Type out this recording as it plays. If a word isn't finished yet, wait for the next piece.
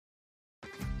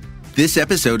This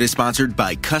episode is sponsored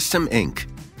by Custom Ink.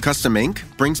 Custom Ink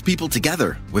brings people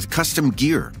together with custom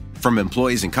gear, from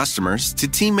employees and customers to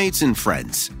teammates and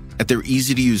friends. At their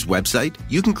easy-to-use website,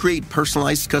 you can create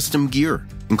personalized custom gear,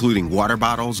 including water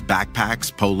bottles,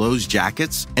 backpacks, polos,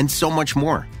 jackets, and so much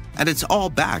more. And it's all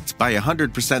backed by a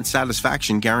 100%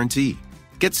 satisfaction guarantee.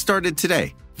 Get started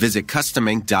today. Visit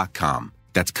customink.com.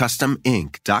 That's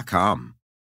customink.com.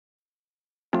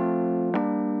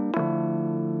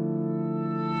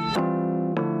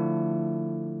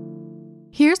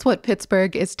 Here's what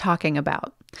Pittsburgh is talking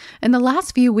about. In the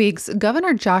last few weeks,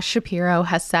 Governor Josh Shapiro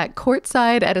has sat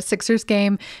courtside at a Sixers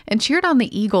game and cheered on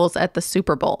the Eagles at the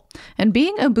Super Bowl. And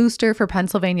being a booster for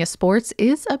Pennsylvania sports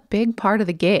is a big part of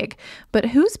the gig. But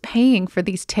who's paying for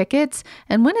these tickets?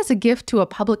 And when is a gift to a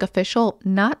public official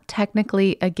not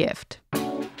technically a gift?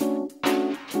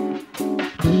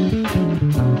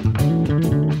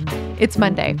 It's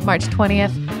Monday, March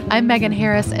 20th. I'm Megan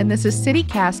Harris, and this is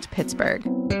CityCast Pittsburgh.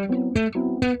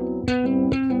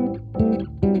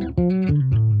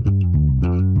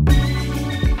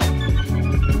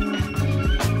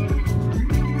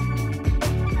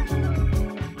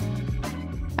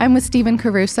 I'm with Stephen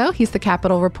Caruso. He's the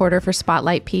Capitol reporter for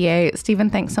Spotlight PA. Stephen,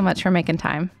 thanks so much for making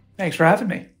time. Thanks for having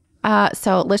me.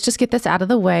 So let's just get this out of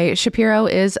the way. Shapiro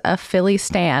is a Philly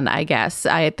stan, I guess.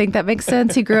 I think that makes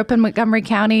sense. He grew up in Montgomery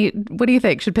County. What do you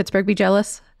think? Should Pittsburgh be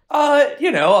jealous?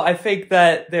 I think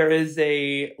that there is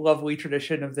a lovely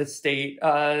tradition of this state,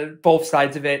 both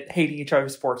sides of it hating each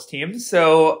other's sports teams.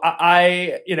 So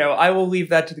I will leave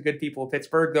that to the good people of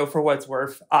Pittsburgh, though for what it's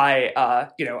worth. I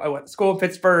went to school in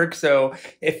Pittsburgh. So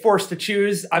if forced to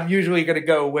choose, I'm usually going to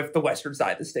go with the western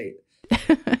side of the state.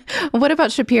 What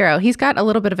about Shapiro? He's got a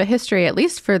little bit of a history, at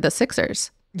least for the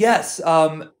Sixers. Yes.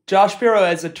 Josh Shapiro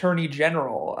as Attorney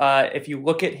General, if you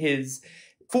look at his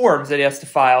forms that he has to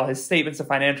file, his statements of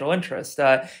financial interest,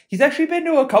 he's actually been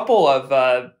to a couple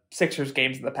of Sixers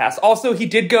games in the past. Also, he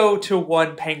did go to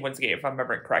one Penguins game, if I'm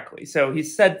remembering correctly. So he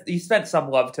spent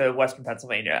some love to Western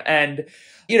Pennsylvania. And,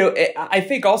 I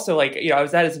think also, I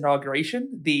was at his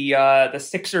inauguration. The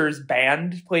Sixers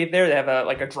band played there. They have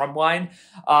a drum line.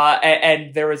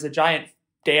 And there was a giant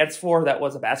dance floor that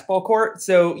was a basketball court.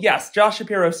 So yes, Josh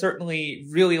Shapiro certainly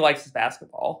really likes his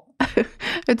basketball.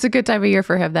 It's a good time of year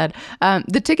for him then.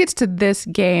 The tickets to this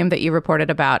game that you reported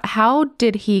about, how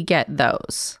did he get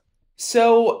those?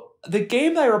 So the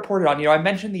game that I reported on, I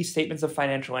mentioned these statements of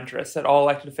financial interest that all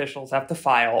elected officials have to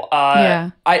file.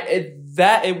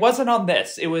 It wasn't on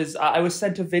this. It was I was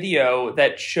sent a video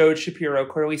that showed Shapiro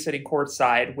clearly sitting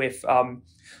courtside with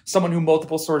someone who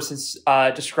multiple sources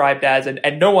described as,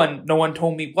 and no one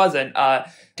told me wasn't,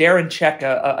 Darren Check,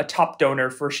 a top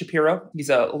donor for Shapiro. He's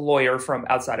a lawyer from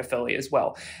outside of Philly as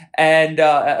well. And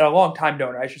a long-time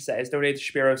donor, I should say, has donated to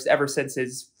Shapiro ever since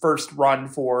his first run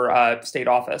for state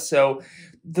office. So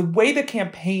the way the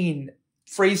campaign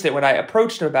phrased it when I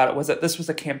approached him about it was that this was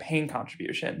a campaign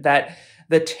contribution, that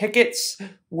the tickets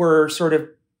were sort of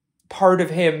part of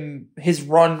his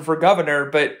run for governor,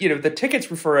 but the tickets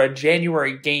were for a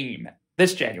January game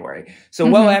this January, so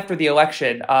well after the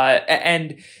election.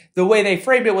 And the way they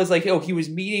framed it was he was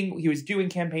doing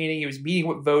campaigning, he was meeting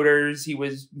with voters, he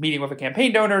was meeting with a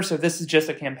campaign donor. So this is just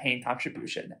a campaign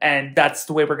contribution, and that's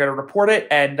the way we're going to report it,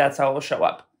 and that's how it'll show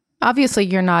up. Obviously,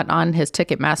 you're not on his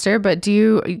Ticketmaster, but do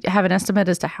you have an estimate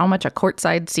as to how much a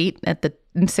courtside seat at the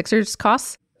Sixers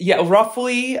costs? Yeah,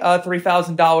 roughly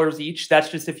 $3,000 each. That's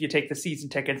just if you take the season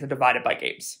tickets and divide it by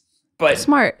games. But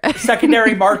smart.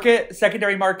 secondary market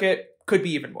could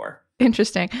be even more.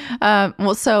 Interesting.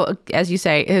 So as you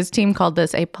say, his team called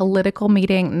this a political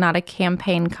meeting, not a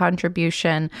campaign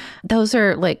contribution. Those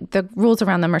are the rules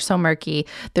around them are so murky.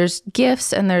 There's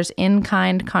gifts and there's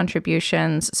in-kind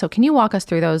contributions. So can you walk us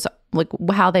through those,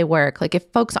 how they work?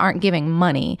 If folks aren't giving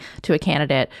money to a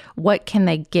candidate, what can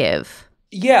they give?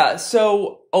 Yeah,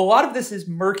 so a lot of this is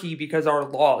murky because our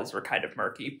laws are kind of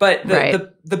murky. But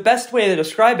the best way to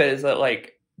describe it is that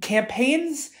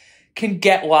campaigns can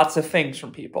get lots of things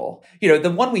from people. The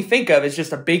one we think of is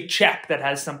just a big check that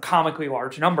has some comically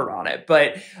large number on it.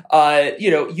 But,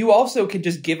 you also can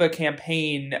just give a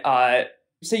campaign,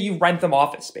 say you rent them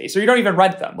office space, or you don't even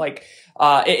rent them.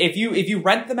 If you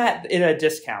rent them at a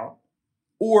discount,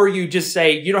 or you just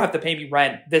say, you don't have to pay me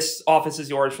rent, this office is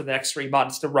yours for the next 3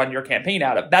 months to run your campaign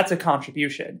out of, that's a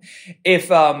contribution. If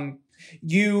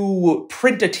you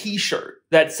print a t-shirt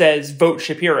that says vote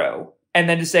Shapiro, and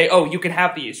then to say, oh, you can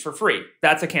have these for free,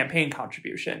 that's a campaign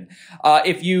contribution.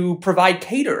 If you provide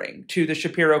catering to the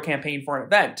Shapiro campaign for an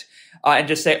event, and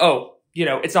just say, oh,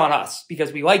 it's on us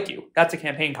because we like you. That's a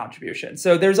campaign contribution.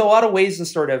 So there's a lot of ways to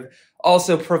sort of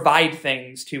also provide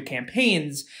things to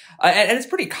campaigns. And it's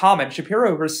pretty common.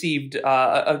 Shapiro received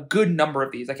a good number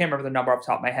of these. I can't remember the number off the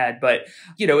top of my head, but,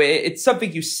 it's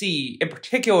something you see in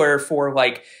particular for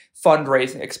like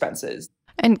fundraising expenses.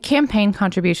 And campaign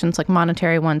contributions, like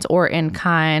monetary ones or in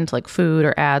kind, like food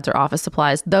or ads or office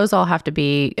supplies, those all have to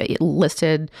be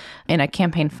listed in a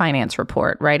campaign finance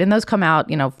report, right? And those come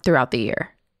out, throughout the year.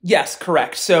 Yes,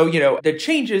 correct. So, the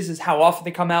changes is how often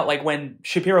they come out. Like when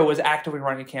Shapiro was actively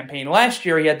running a campaign last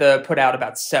year, he had to put out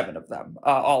about 7 of them,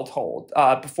 all told,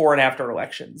 before and after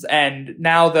elections. And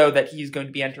now, though, that he's going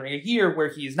to be entering a year where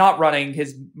he's not running,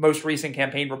 his most recent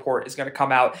campaign report is going to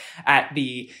come out at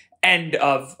the end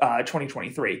of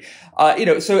 2023.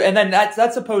 So, and then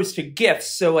that's opposed to gifts.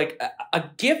 So like a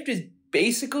gift is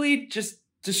basically just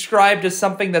described as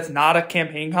something that's not a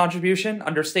campaign contribution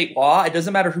under state law. It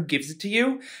doesn't matter who gives it to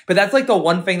you, but that's like the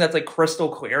one thing that's like crystal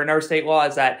clear in our state law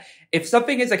is that if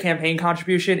something is a campaign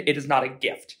contribution, it is not a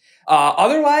gift.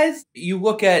 Otherwise, you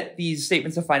look at these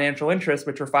statements of financial interest,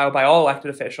 which are filed by all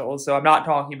elected officials. So I'm not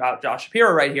talking about Josh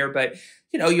Shapiro right here, but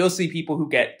you'll see people who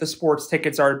get the sports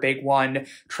tickets are a big one,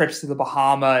 trips to the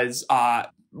Bahamas,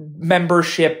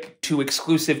 membership to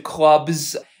exclusive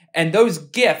clubs, and those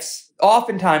gifts,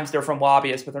 oftentimes they're from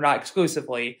lobbyists, but they're not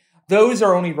exclusively. Those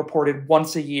are only reported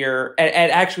once a year.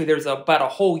 And actually, there's about a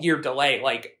whole year delay.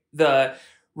 Like the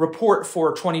report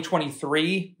for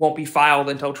 2023 won't be filed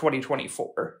until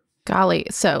 2024. Golly.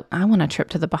 So I want a trip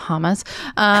to the Bahamas.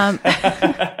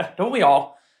 Don't we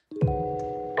all?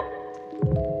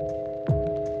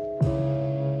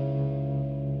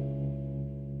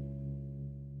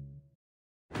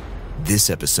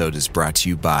 This episode is brought to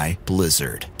you by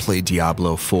Blizzard. Play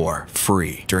Diablo 4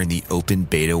 free during the open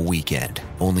beta weekend.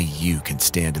 Only you can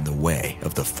stand in the way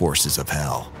of the forces of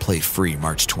hell. Play free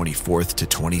March 24th to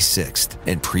 26th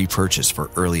and pre-purchase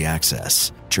for early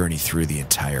access. Journey through the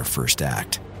entire first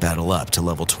act. Battle up to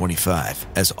level 25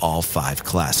 as all 5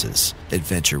 classes.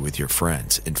 Adventure with your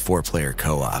friends in 4-player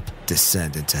co-op.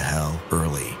 Descend into hell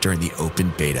early during the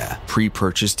open beta.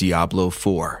 Pre-purchase Diablo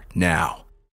 4 now.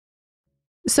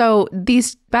 So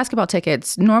these basketball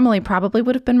tickets normally probably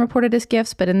would have been reported as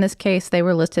gifts, but in this case, they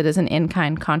were listed as an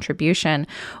in-kind contribution.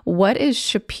 What is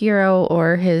Shapiro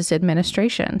or his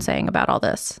administration saying about all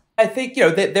this? I think,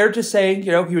 they're just saying,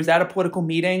 he was at a political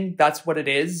meeting. That's what it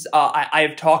is. I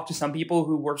have talked to some people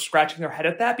who were scratching their head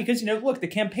at that because, look, the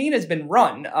campaign has been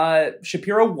run.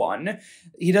 Shapiro won.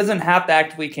 He doesn't have to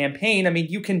actively campaign. I mean,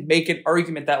 you can make an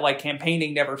argument that like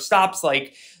campaigning never stops.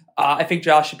 Like, I think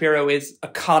Josh Shapiro is a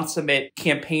consummate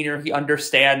campaigner. He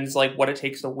understands like what it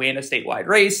takes to win a statewide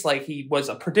race. Like he was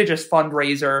a prodigious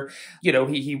fundraiser.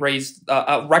 He raised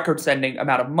a record-setting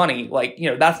amount of money. Like,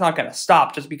 that's not going to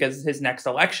stop just because his next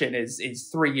election is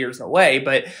 3 years away.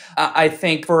 But I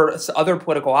think for other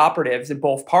political operatives in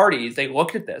both parties, they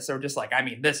looked at this. They were just like, I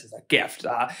mean, this is a gift.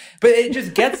 But it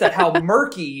just gets at how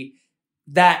murky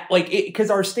that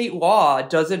because our state law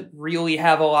doesn't really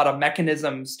have a lot of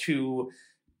mechanisms to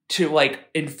like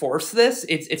enforce this.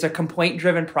 It's a complaint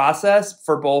driven process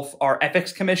for both our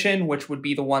ethics commission, which would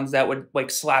be the ones that would like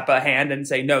slap a hand and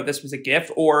say, no, this was a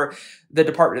gift, or the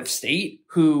Department of State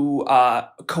who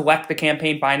collect the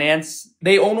campaign finance.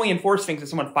 They only enforce things if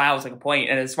someone files a complaint.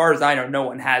 And as far as I know, no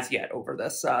one has yet over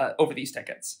over these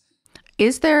tickets.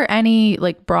 Is there any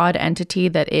like broad entity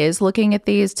that is looking at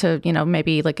these to,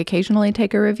 maybe like occasionally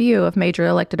take a review of major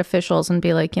elected officials and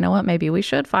be like, what, maybe we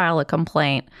should file a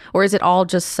complaint? Or is it all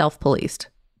just self-policed?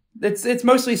 It's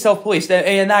mostly self-policed,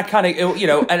 and that kind of,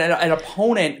 an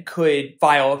opponent could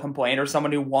file a complaint, or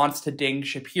someone who wants to ding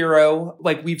Shapiro.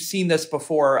 Like we've seen this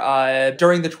before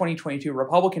during the 2022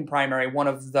 Republican primary. One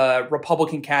of the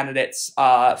Republican candidates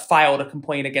filed a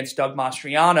complaint against Doug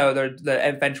Mastriano, the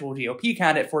eventual GOP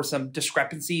candidate, for some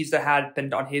discrepancies that had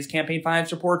been on his campaign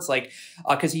finance reports, like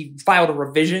because he filed a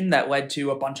revision that led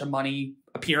to a bunch of money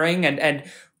appearing, and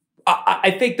I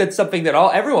think that's something that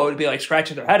everyone would be like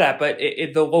scratching their head at, but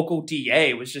the local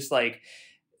DA was just like,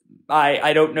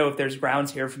 I don't know if there's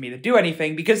grounds here for me to do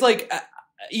anything because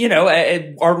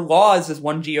our laws, as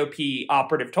one GOP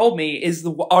operative told me,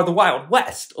 are the Wild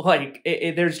West. Like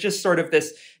there's just sort of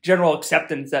this general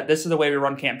acceptance that this is the way we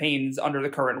run campaigns under the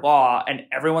current law, and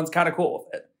everyone's kind of cool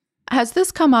with it. Has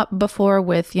this come up before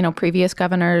with, previous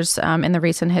governors in the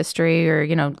recent history, or,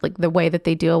 like the way that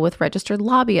they deal with registered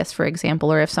lobbyists, for example,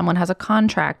 or if someone has a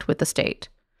contract with the state?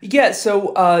 Yeah.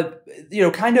 So,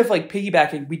 kind of like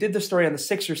piggybacking, we did the story on the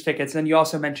Sixers tickets. And you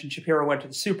also mentioned Shapiro went to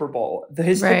the Super Bowl.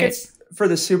 His tickets for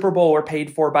the Super Bowl were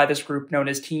paid for by this group known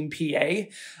as Team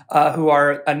PA, who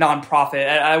are a nonprofit.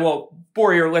 I won't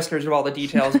bore your listeners with all the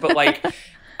details, but like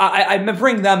I'm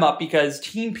bringing them up because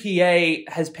Team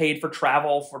PA has paid for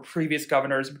travel for previous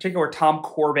governors. In particular, Tom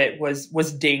Corbett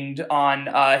was dinged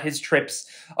on his trips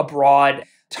abroad.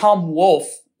 Tom Wolf,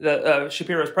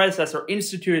 Shapiro's predecessor,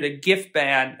 instituted a gift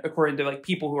ban, according to like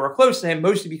people who are close to him,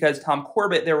 mostly because Tom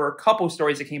Corbett, there were a couple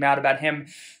stories that came out about him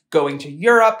going to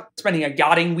Europe, spending a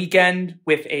yachting weekend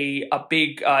with a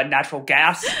big natural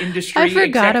gas industry I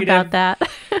forgot about that.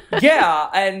 Yeah,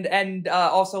 and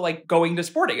also like going to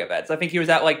sporting events. I think he was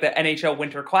at like the NHL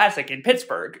Winter Classic in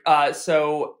Pittsburgh.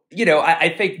 So, you know,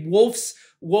 I think Wolf's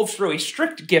really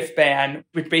strict gift ban,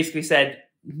 which basically said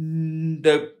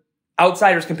the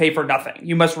outsiders can pay for nothing.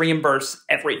 You must reimburse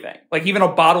everything. Like even a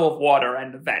bottle of water at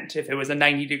an event, if it was a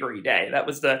 90-degree day. That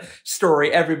was the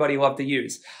story everybody loved to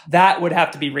use. That would have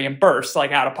to be reimbursed,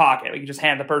 like out of pocket. You just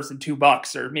hand the person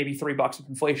 $2 or maybe $3 with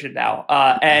inflation now.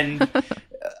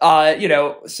 You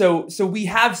know, so we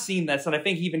have seen this. And I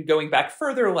think even going back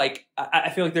further, like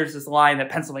I feel like there's this line that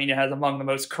Pennsylvania has among the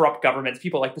most corrupt governments.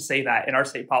 People like to say that in our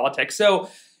state politics. So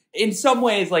in some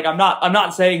ways, like I'm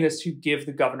not saying this to give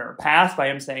the governor a pass, but I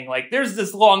am saying like there's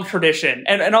this long tradition,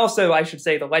 and also I should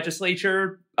say the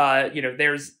legislature, you know,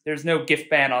 there's no gift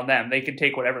ban on them. They can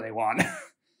take whatever they want.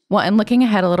 Well, and looking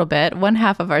ahead a little bit, one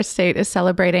half of our state is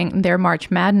celebrating their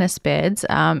March Madness bids.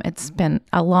 It's been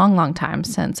a long, long time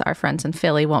since our friends in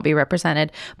Philly won't be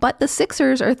represented, but the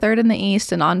Sixers are third in the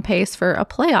East and on pace for a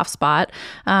playoff spot.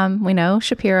 We know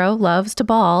Shapiro loves to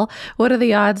ball. What are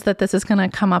the odds that this is going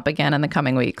to come up again in the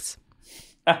coming weeks?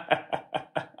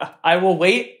 I will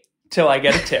wait till I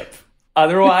get a tip.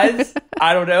 Otherwise,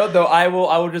 I don't know. Though I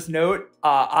will just note,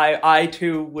 I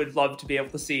too would love to be able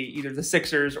to see either the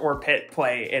Sixers or Pitt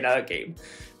play in a game,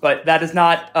 but that is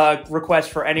not a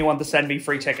request for anyone to send me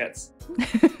free tickets.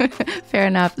 Fair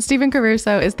enough. Stephen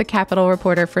Caruso is the Capitol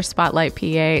reporter for Spotlight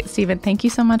PA. Stephen, thank you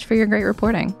so much for your great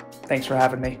reporting. Thanks for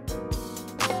having me.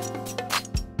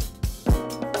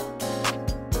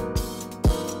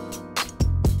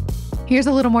 Here's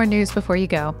a little more news before you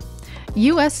go.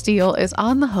 U.S. Steel is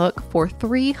on the hook for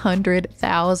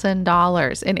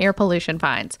 $300,000 in air pollution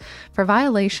fines for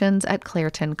violations at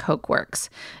Clairton Coke Works.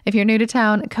 If you're new to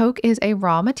town, coke is a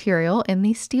raw material in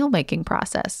the steel-making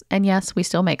process. And yes, we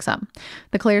still make some.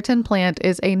 The Clairton plant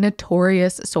is a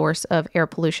notorious source of air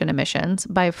pollution emissions,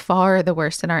 by far the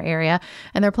worst in our area,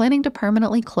 and they're planning to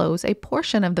permanently close a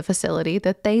portion of the facility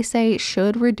that they say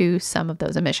should reduce some of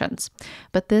those emissions.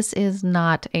 But this is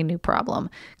not a new problem.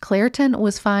 Clairton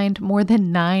was fined more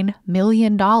than $9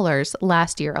 million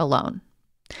last year alone.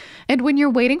 And when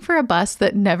you're waiting for a bus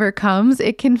that never comes,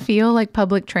 it can feel like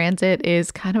public transit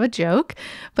is kind of a joke,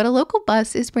 but a local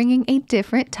bus is bringing a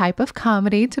different type of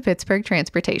comedy to Pittsburgh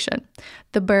transportation.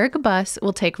 The Berg bus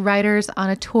will take riders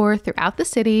on a tour throughout the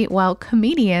city while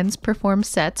comedians perform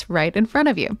sets right in front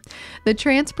of you. The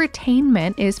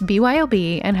Transportainment is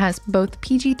BYOB and has both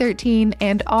PG-13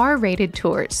 and R-rated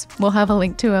tours. We'll have a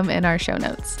link to them in our show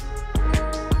notes.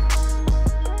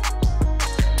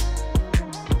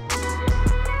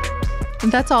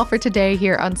 That's all for today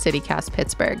here on CityCast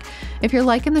Pittsburgh. If you're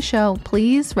liking the show,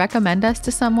 please recommend us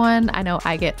to someone. I know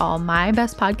I get all my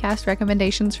best podcast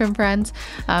recommendations from friends,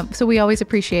 so we always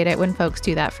appreciate it when folks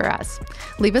do that for us.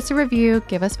 Leave us a review,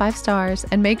 give us 5 stars,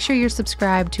 and make sure you're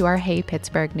subscribed to our Hey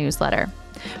Pittsburgh newsletter.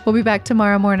 We'll be back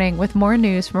tomorrow morning with more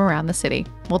news from around the city.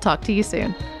 We'll talk to you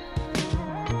soon.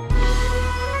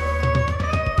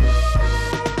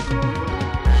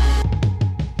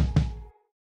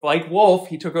 Like Wolf,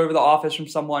 he took over the office from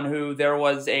someone who there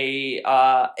was a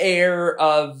air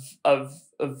of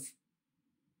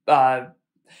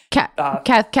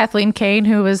Kathleen Kane,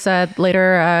 who was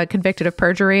later convicted of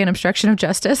perjury and obstruction of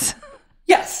justice.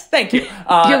 Yes, thank you.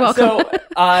 You're welcome. So,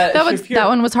 that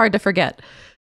one was hard to forget.